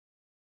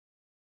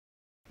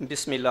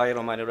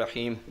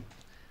Bismillahirrahmanirrahim.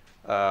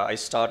 I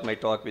start my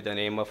talk with the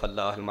name of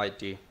Allah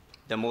Almighty,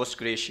 the most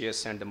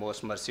gracious and the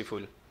most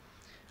merciful.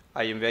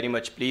 I am very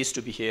much pleased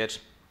to be here,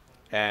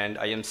 and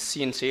I am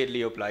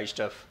sincerely obliged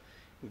of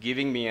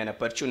giving me an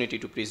opportunity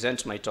to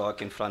present my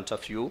talk in front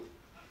of you.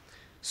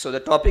 So the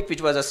topic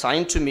which was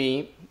assigned to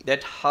me,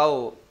 that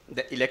how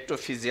the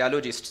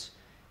electrophysiologists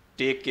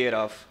take care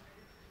of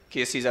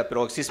cases of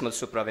paroxysmal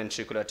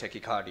supraventricular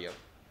tachycardia.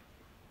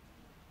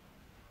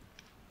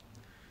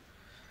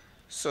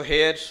 So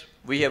here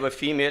we have a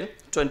female,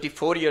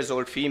 24 years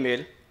old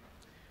female.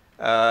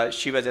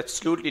 She was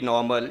absolutely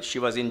normal. She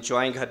was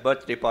enjoying her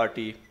birthday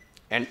party,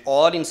 and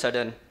all in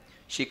sudden,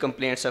 she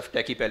complains of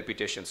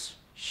tachypalpitations.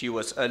 She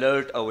was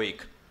alert,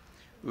 awake.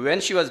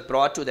 When she was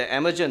brought to the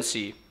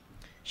emergency,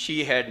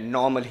 she had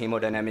normal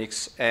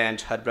hemodynamics and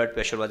her blood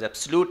pressure was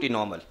absolutely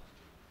normal.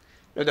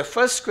 Now the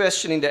first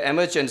question in the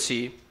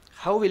emergency,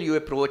 how will you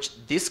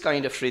approach this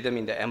kind of rhythm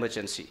in the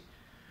emergency?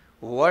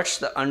 What's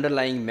the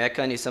underlying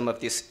mechanism of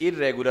this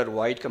irregular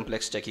wide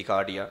complex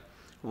tachycardia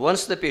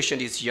once the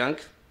patient is young,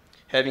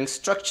 having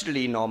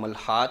structurally normal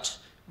heart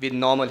with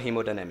normal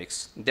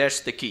hemodynamics? That's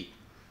the key.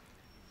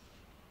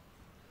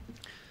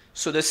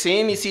 So the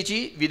same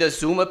ECG with a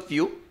zoom up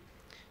view,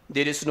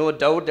 there is no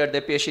doubt that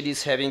the patient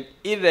is having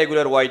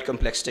irregular wide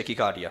complex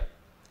tachycardia.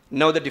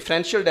 Now the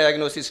differential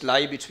diagnosis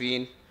lie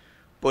between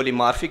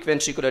polymorphic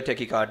ventricular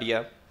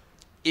tachycardia,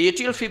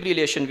 atrial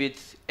fibrillation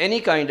with any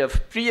kind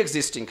of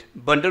pre-existing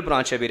bundle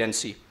branch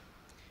aberrancy,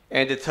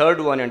 and the third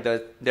one,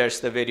 and that's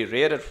the very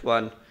rare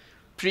one,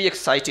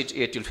 pre-excited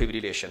atrial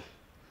fibrillation.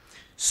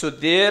 So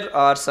there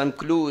are some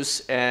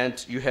clues,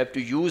 and you have to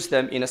use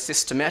them in a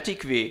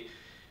systematic way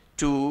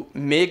to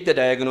make the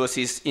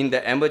diagnosis in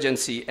the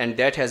emergency, and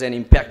that has an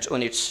impact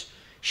on its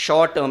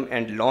short-term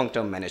and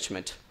long-term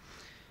management.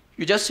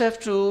 You just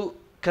have to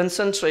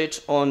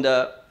concentrate on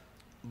the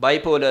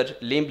bipolar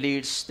limb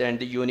leads, then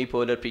the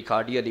unipolar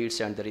precardial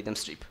leads, and the rhythm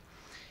strip.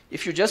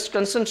 If you just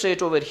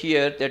concentrate over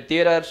here that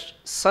there are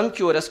some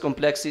QRS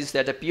complexes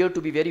that appear to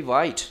be very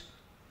wide,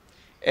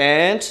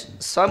 and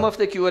some of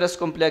the QRS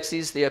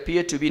complexes, they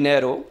appear to be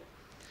narrow,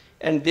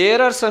 and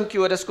there are some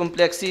QRS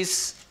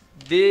complexes,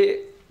 they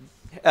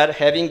are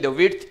having the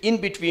width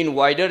in between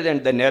wider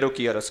than the narrow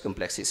QRS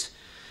complexes.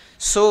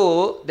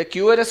 So the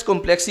QRS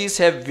complexes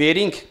have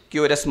varying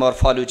QRS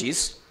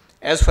morphologies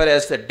as far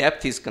as the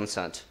depth is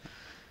concerned.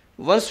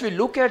 Once we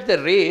look at the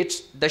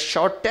rate, the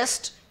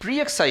shortest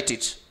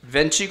pre-excited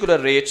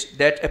ventricular rate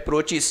that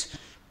approaches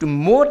to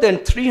more than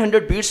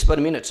 300 beats per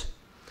minute.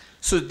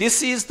 So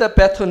this is the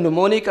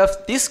pathognomonic of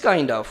this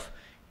kind of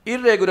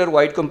irregular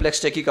wide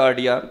complex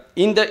tachycardia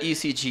in the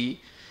ECG,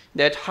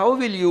 that how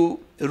will you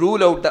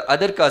rule out the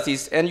other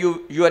causes, and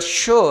you are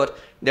sure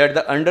that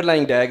the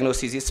underlying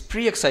diagnosis is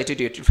pre-excited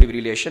atrial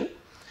fibrillation,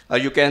 or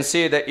you can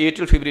say the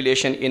atrial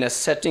fibrillation in a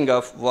setting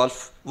of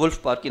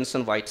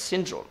Wolff-Parkinson-White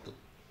syndrome.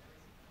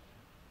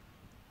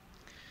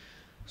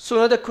 So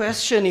now the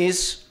question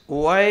is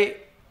why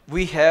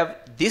we have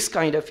this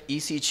kind of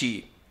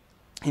ECG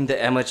in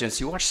the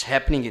emergency. What's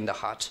happening in the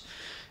heart?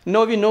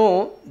 Now we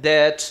know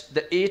that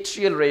the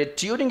atrial rate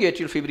during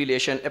atrial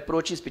fibrillation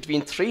approaches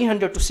between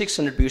 300 to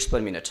 600 beats per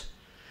minute.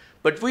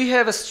 But we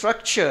have a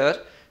structure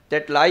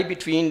that lie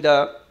between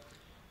the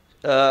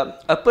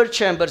upper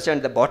chambers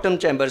and the bottom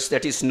chambers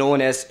that is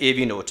known as AV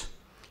node.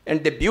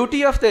 And the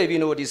beauty of the AV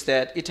node is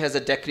that it has a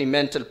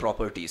decremental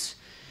properties.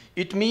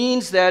 It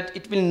means that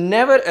it will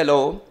never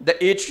allow the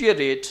atrial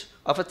rate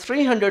of a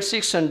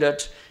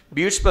 300-600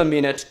 beats per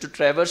minute to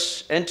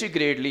traverse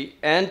anterogradely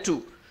and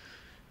to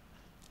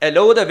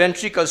allow the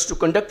ventricles to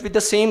conduct with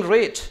the same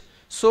rate.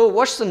 So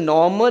what's the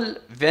normal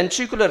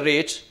ventricular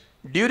rate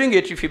during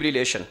atrial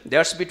fibrillation?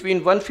 That's between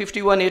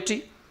 150,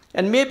 180,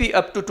 and maybe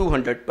up to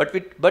 200,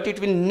 but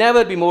it will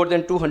never be more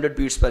than 200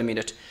 beats per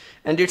minute.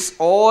 And it's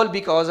all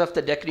because of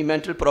the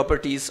decremental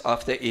properties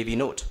of the AV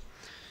node.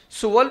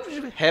 So what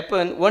will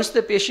happen once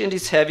the patient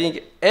is having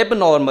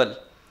abnormal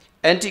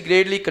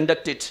antegradally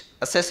conducted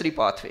accessory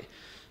pathway?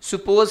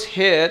 Suppose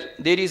here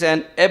there is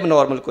an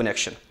abnormal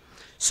connection.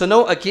 So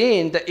now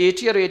again the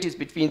atrial rate is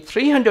between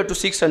 300 to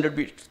 600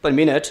 beats per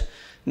minute.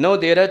 Now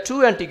there are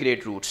two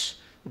antegrade routes.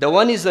 The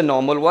one is the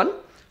normal one.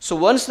 So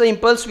once the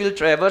impulse will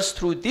traverse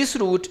through this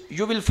route,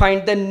 you will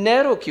find the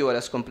narrow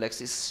QRS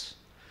complexes.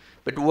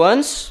 But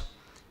once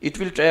it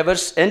will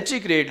traverse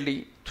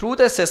antegradally through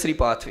the accessory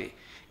pathway,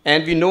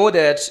 and we know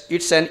that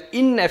it's an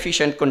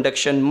inefficient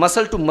conduction,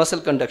 muscle to muscle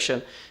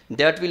conduction,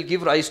 that will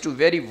give rise to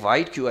very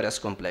wide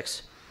QRS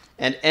complex.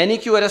 And any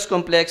QRS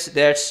complex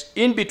that's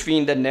in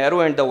between the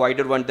narrow and the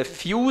wider one, the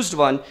fused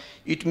one,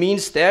 it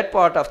means that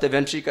part of the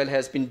ventricle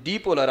has been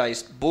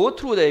depolarized both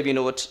through the AV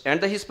node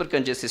and the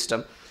His-Purkinje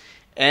system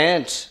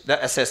and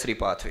the accessory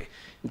pathway.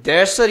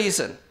 That's the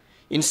reason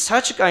in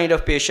such kind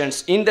of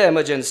patients in the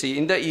emergency,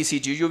 in the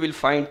ECG, you will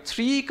find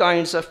three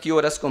kinds of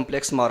QRS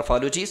complex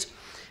morphologies,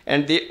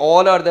 and they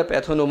all are the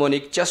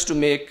pathognomonic just to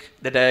make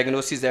the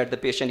diagnosis that the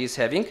patient is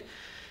having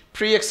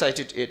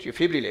pre-excited atrial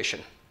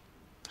fibrillation.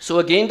 So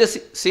again, the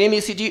same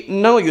ECG,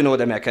 now you know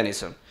the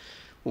mechanism.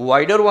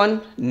 wider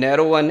one,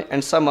 narrow one,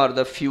 and some are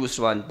the fused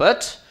one.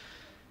 But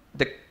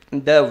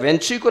the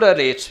ventricular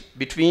rate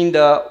between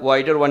the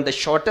wider one, the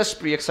shortest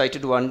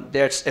pre-excited one,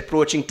 that's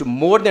approaching to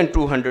more than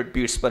 200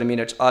 beats per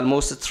minute,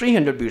 almost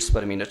 300 beats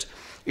per minute.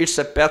 It's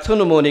a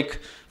pathognomonic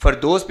for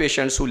those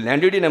patients who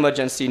landed in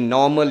emergency,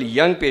 normal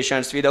young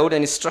patients without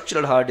any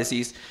structural heart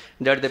disease,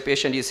 that the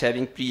patient is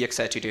having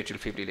pre-excited atrial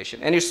fibrillation.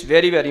 And it's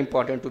very, very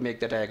important to make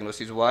the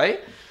diagnosis. Why?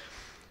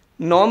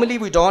 Normally,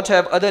 we don't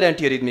have other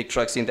antiarrhythmic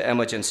drugs in the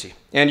emergency.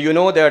 And you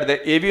know that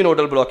the AV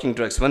nodal blocking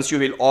drugs, once you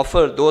will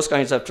offer those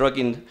kinds of drug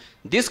in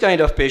this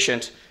kind of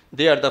patient,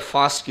 they are the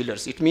fast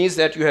killers. It means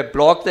that you have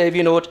blocked the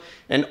AV node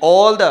and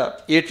all the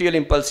atrial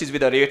impulses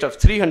with a rate of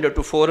 300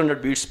 to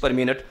 400 beats per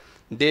minute,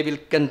 they will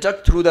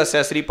conduct through the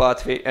accessory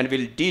pathway and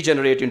will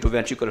degenerate into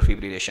ventricular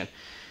fibrillation.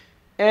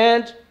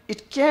 And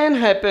it can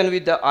happen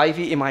with the IV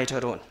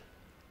imidazole.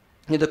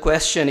 The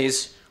question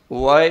is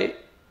why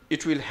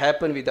it will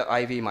happen with the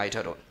IV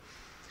imidazole.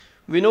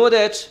 We know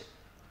that,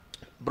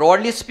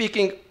 broadly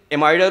speaking,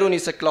 imidazole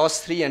is a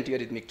class 3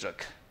 antiarrhythmic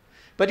drug,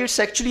 but it's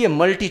actually a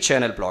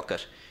multi-channel blocker.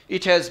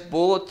 It has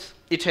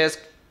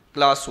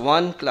class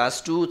 1, class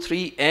 2,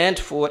 3, and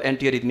 4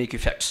 antiarrhythmic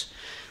effects.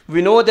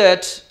 We know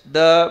that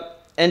the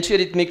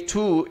antiarrhythmic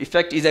 2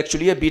 effect is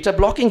actually a beta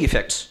blocking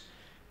effect,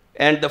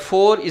 and the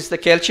 4 is the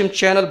calcium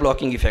channel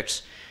blocking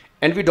effects.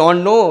 And we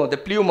don't know the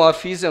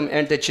pleomorphism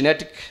and the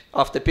genetic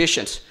of the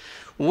patients.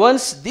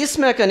 Once this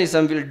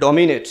mechanism will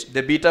dominate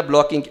the beta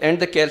blocking and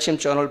the calcium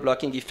channel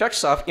blocking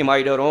effects of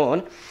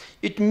imidazole,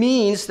 it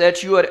means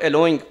that you are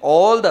allowing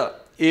all the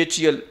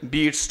atrial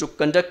beats to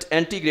conduct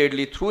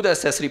antegradally through the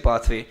accessory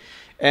pathway,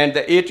 and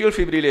the atrial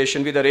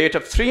fibrillation with a rate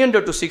of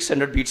 300 to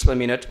 600 beats per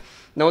minute.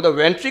 Now the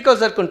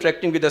ventricles are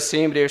contracting with the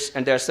same rates,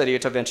 and that's the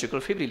rate of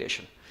ventricular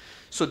fibrillation.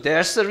 So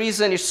that's the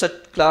reason it's a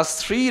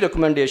class 3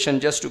 recommendation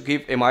just to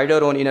give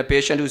imidazole in a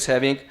patient who's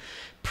having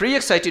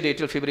pre-excited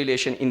atrial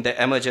fibrillation in the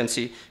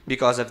emergency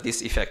because of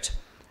this effect.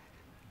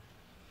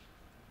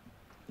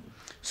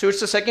 So it's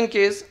the second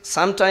case.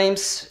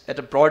 Sometimes at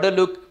a broader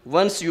look,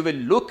 once you will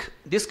look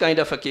this kind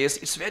of a case,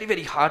 it's very,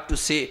 very hard to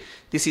say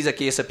this is a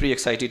case of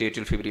pre-excited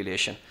atrial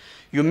fibrillation.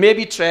 You may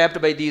be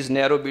trapped by these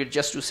narrow beats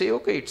just to say,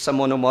 okay, it's a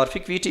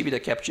monomorphic VT with a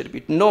capture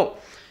beat. No,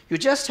 you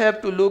just have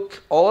to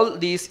look all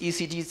these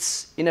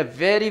ECGs in a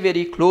very,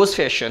 very close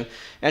fashion.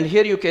 And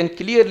here you can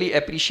clearly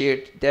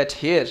appreciate that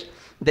here,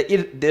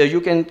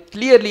 you can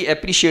clearly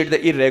appreciate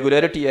the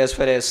irregularity as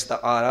far as the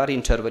RR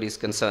interval is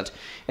concerned.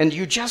 And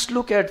you just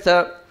look at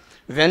the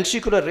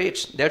ventricular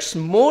rate, that's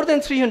more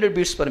than 300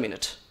 beats per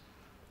minute.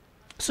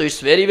 So it's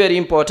very, very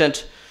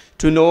important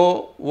to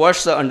know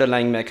what's the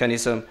underlying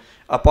mechanism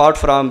apart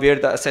from where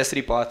the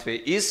accessory pathway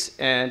is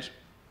and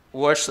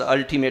what's the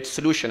ultimate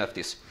solution of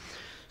this.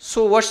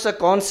 So what's the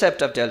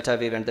concept of delta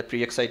wave and the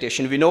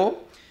pre-excitation? We know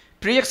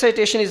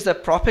pre-excitation is the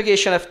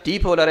propagation of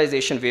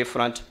depolarization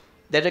wavefront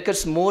that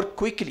occurs more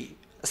quickly.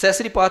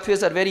 Accessory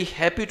pathways are very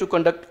happy to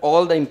conduct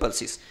all the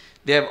impulses.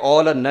 They have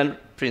all a null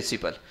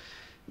principle.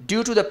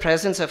 Due to the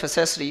presence of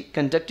accessory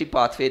conductive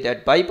pathway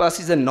that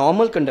bypasses the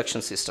normal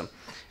conduction system.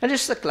 And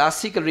it's the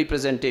classical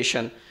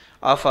representation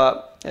of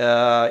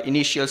a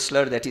initial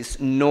slur that is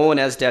known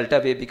as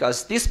delta wave,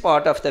 because this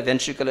part of the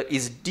ventricular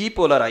is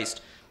depolarized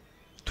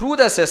through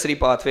the accessory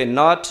pathway,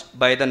 not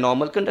by the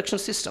normal conduction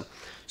system.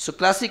 So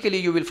classically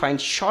you will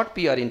find short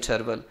PR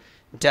interval,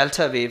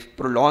 delta wave,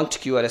 prolonged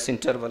QRS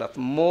interval of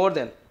more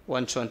than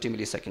 120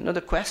 milliseconds. Now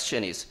the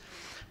question is,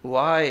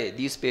 why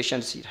these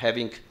patients are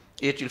having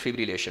atrial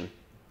fibrillation?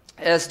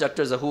 As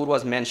Dr. Zahoor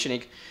was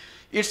mentioning,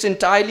 it's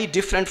entirely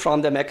different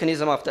from the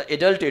mechanism of the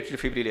adult atrial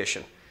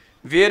fibrillation,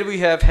 where we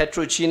have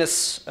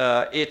heterogeneous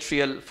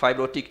atrial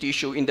fibrotic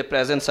tissue in the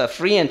presence of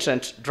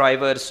reentrant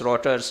drivers,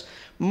 rotors,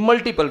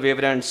 multiple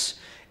wavelengths,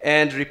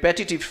 and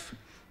repetitive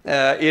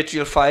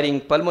atrial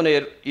firing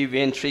pulmonary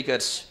vein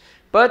triggers.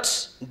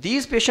 But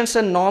these patients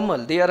are normal.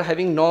 They are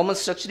having normal,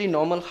 structurally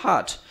normal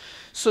heart.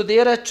 So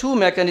there are two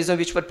mechanisms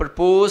which were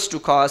proposed to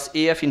cause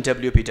AF in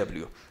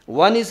WPW.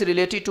 One is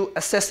related to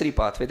accessory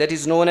pathway, that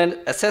is known as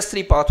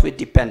accessory pathway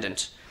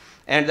dependent.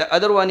 And the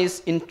other one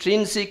is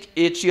intrinsic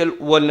atrial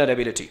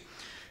vulnerability.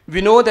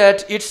 We know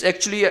that it's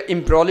actually an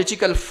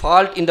embryological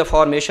fault in the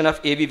formation of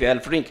AV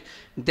valve ring.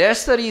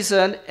 That's the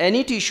reason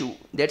any tissue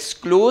that's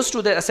close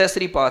to the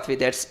accessory pathway,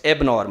 that's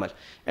abnormal.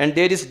 And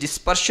there is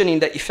dispersion in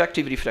the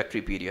effective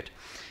refractory period.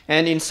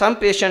 And in some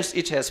patients,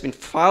 it has been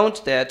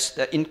found that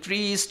the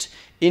increased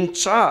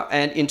intra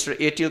and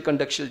intra-atrial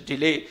conduction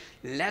delay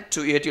led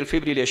to atrial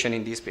fibrillation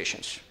in these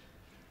patients.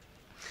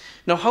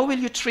 Now, how will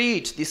you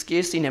treat this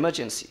case in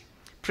emergency?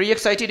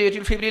 Pre-excited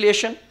atrial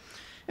fibrillation,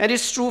 and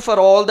it's true for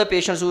all the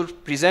patients who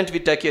present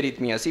with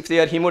tachyarrhythmias. If they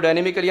are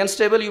hemodynamically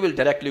unstable, you will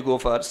directly go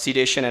for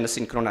sedation and a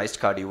synchronized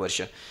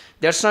cardioversion.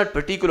 That's not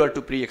particular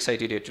to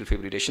pre-excited atrial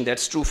fibrillation.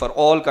 That's true for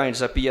all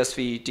kinds of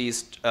PSV,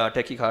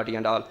 tachycardia,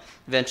 and all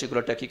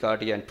ventricular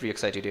tachycardia and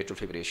pre-excited atrial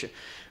fibrillation.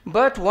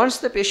 But once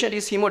the patient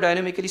is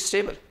hemodynamically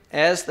stable,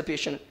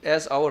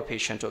 as our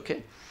patient,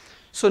 okay?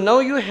 So now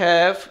you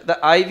have the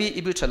IV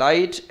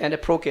ibutalide and a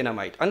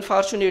procainamide.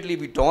 Unfortunately,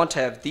 we don't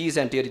have these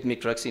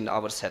antiarrhythmic drugs in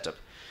our setup.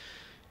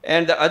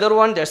 And the other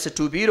one, that's a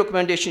 2B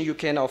recommendation, you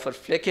can offer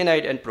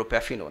flecainide and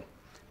propafenone.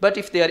 But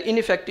if they are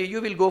ineffective,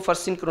 you will go for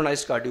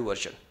synchronized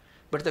cardioversion.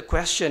 But the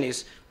question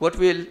is, what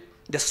will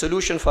the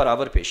solution for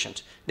our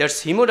patient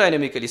that's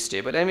hemodynamically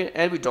stable? I mean,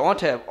 and we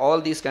don't have all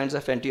these kinds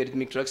of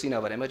antiarrhythmic drugs in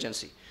our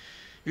emergency.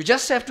 You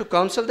just have to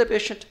counsel the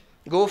patient,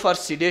 go for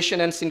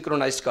sedation and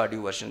synchronized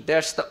cardioversion.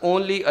 That's the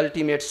only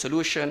ultimate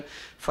solution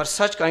for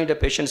such kind of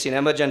patients in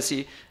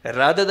emergency,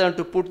 rather than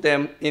to put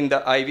them in the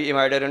IV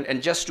imidazole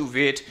and just to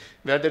wait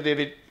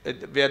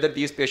whether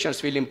these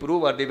patients will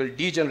improve or they will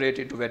degenerate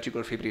into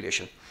ventricular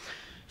fibrillation.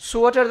 So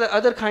what are the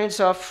other kinds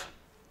of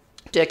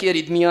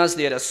tachyarrhythmias?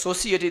 They are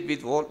associated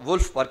with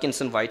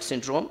Wolff-Parkinson-White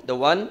syndrome. The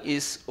one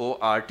is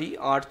ORT,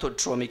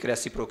 orthotropic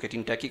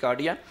reciprocating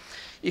tachycardia.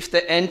 If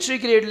the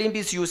antegrade limb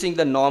is using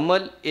the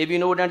normal AV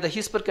node and the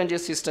hypercongested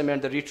system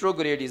and the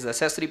retrograde is the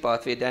accessory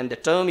pathway, then the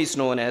term is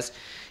known as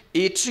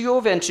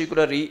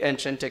atrioventricular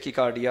reentrant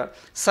tachycardia.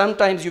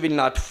 Sometimes you will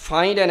not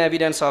find an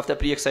evidence of the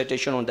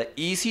pre-excitation on the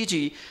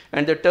ECG,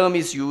 and the term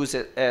is used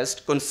as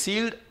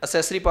concealed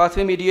accessory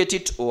pathway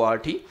mediated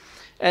ORT.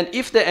 And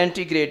if the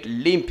antegrade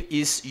limb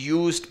is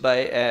used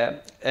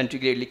by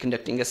antegradely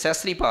conducting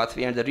accessory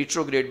pathway and the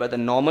retrograde by the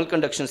normal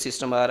conduction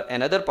system or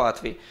another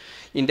pathway,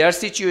 in that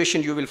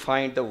situation you will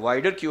find the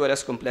wider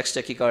QRS complex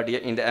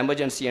tachycardia in the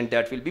emergency, and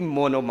that will be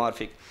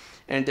monomorphic.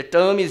 And the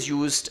term is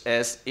used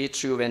as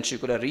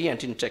atrioventricular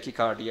reentrant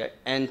tachycardia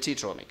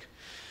antitromic.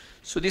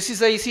 So this is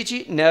the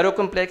ECG, narrow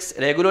complex,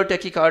 regular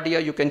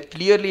tachycardia. You can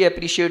clearly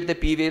appreciate the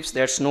P waves.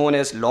 That's known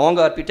as long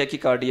RP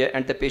tachycardia,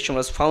 and the patient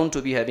was found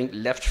to be having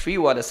left free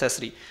wall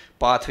accessory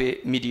pathway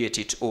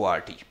mediated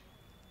ORT.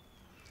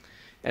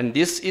 And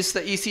this is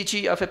the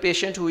ECG of a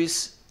patient who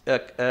is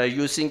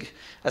using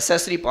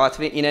accessory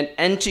pathway in an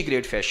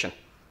antegrade fashion.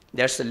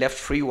 That's the left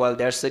free wall.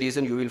 That's the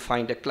reason you will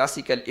find a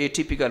classical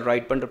atypical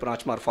right bundle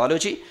branch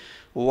morphology.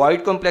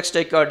 Wide complex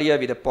tachycardia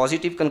with a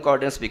positive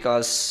concordance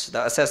because the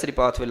accessory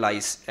pathway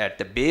lies at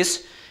the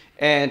base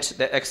and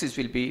the axis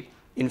will be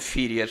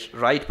inferior,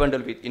 right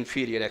bundle with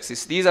inferior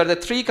axis. These are the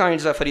three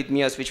kinds of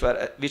arrhythmias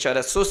which are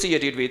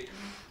associated with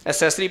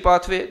accessory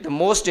pathway. The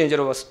most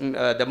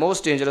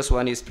dangerous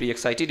one is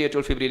pre-excited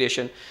atrial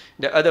fibrillation.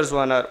 The others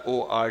one are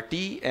ORT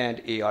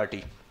and ART.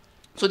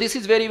 So this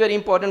is very, very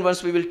important.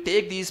 Once we will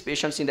take these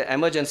patients in the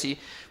emergency,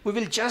 we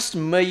will just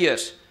measure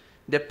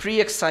the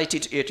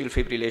pre-excited atrial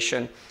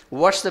fibrillation.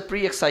 What's the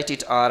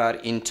pre-excited RR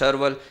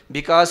interval?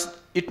 Because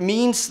it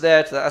means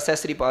that the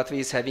accessory pathway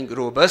is having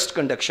robust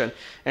conduction,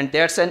 and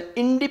that's an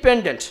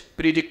independent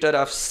predictor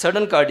of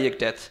sudden cardiac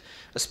death,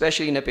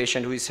 especially in a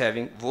patient who is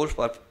having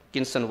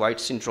Wolff-Parkinson-White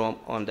syndrome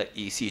on the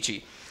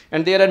ECG.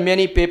 And there are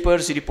many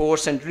papers,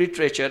 reports, and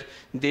literature.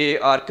 They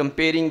are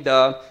comparing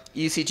the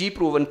ECG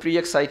proven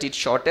pre-excited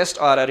shortest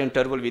RR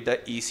interval with the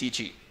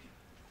ECG.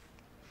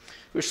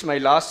 Which is my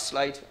last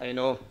slide. I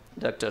know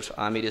Dr.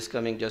 Amir is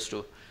coming just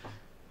to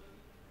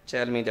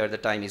tell me that the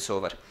time is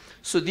over.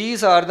 So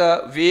these are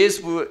the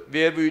ways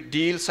where we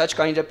deal such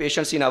kind of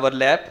patients in our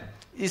lab.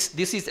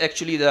 This is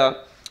actually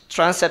the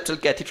transseptal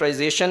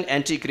catheterization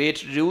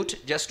antegrade route,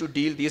 just to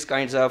deal these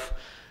kinds of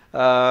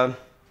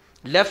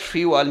left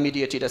free wall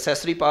mediated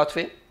accessory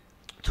pathway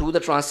through the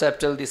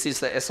transseptal. This is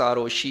the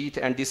SRO sheath,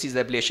 and this is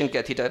the ablation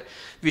catheter,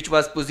 which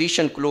was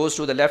positioned close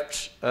to the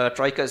left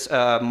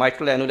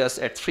mitral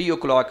annulus at 3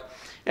 o'clock.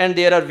 And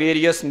there are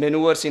various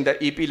maneuvers in the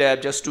EP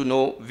lab just to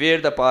know where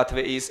the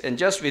pathway is, and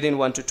just within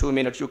 1 to 2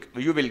 minutes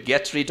you will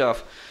get rid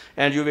of,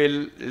 and you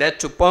will lead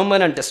to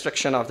permanent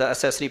destruction of the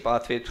accessory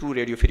pathway through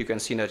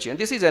radiofrequency energy. And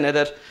this is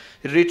another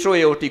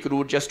retroaortic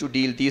route just to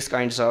deal these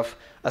kinds of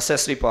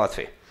accessory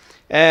pathway.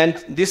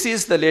 And this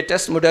is the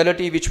latest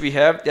modality which we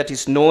have, that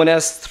is known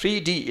as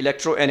 3D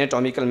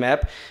electroanatomical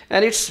map.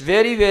 And it's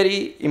very,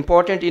 very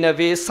important in a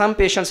way. Some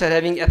patients are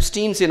having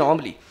Epstein's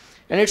anomaly,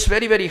 and it's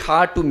very, very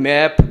hard to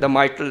map the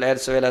mitral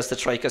as well as the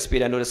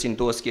tricuspid annulus in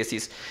those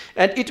cases.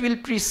 And it will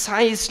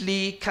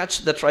precisely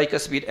catch the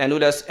tricuspid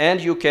annulus, and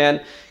you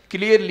can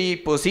clearly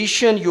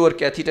position your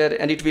catheter,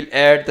 and it will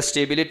add the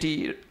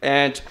stability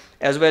and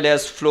as well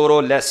as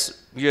fluoroless.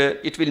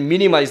 It will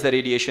minimize the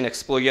radiation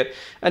exposure,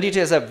 and it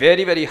has a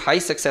very, very high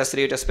success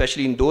rate,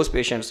 especially in those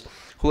patients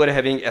who are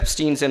having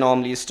Epstein's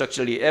anomaly,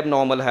 structurally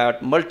abnormal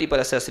heart, multiple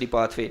accessory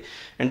pathway.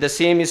 And the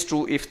same is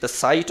true if the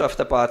site of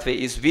the pathway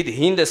is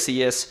within the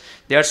CS.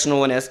 That's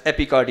known as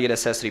epicardial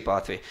accessory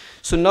pathway.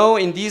 So now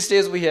in these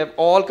days we have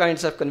all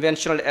kinds of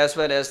conventional as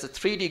well as the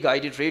 3D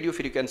guided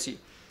radiofrequency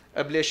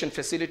ablation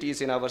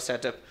facilities in our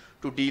setup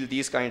to deal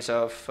these kinds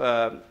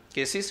of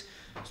cases.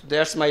 So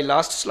that's my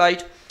last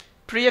slide.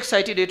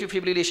 Pre-excited atrial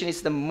fibrillation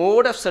is the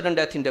mode of sudden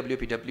death in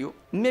WPW,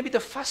 maybe the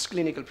first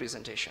clinical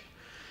presentation.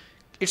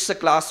 It's a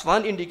class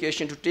 1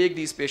 indication to take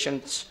these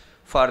patients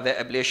for the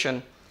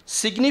ablation.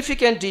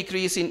 Significant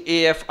decrease in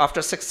AF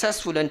after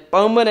successful and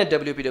permanent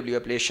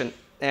WPW ablation,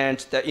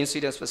 and the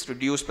incidence was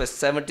reduced by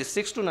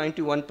 76 to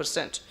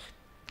 91%.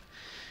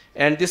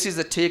 And this is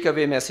the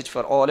takeaway message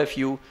for all of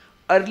you.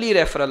 Early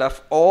referral of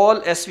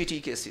all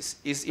SVT cases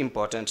is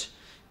important,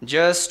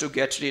 just to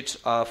get rid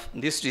of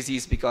this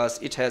disease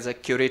because it has a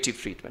curative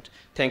treatment.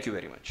 Thank you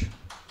very much.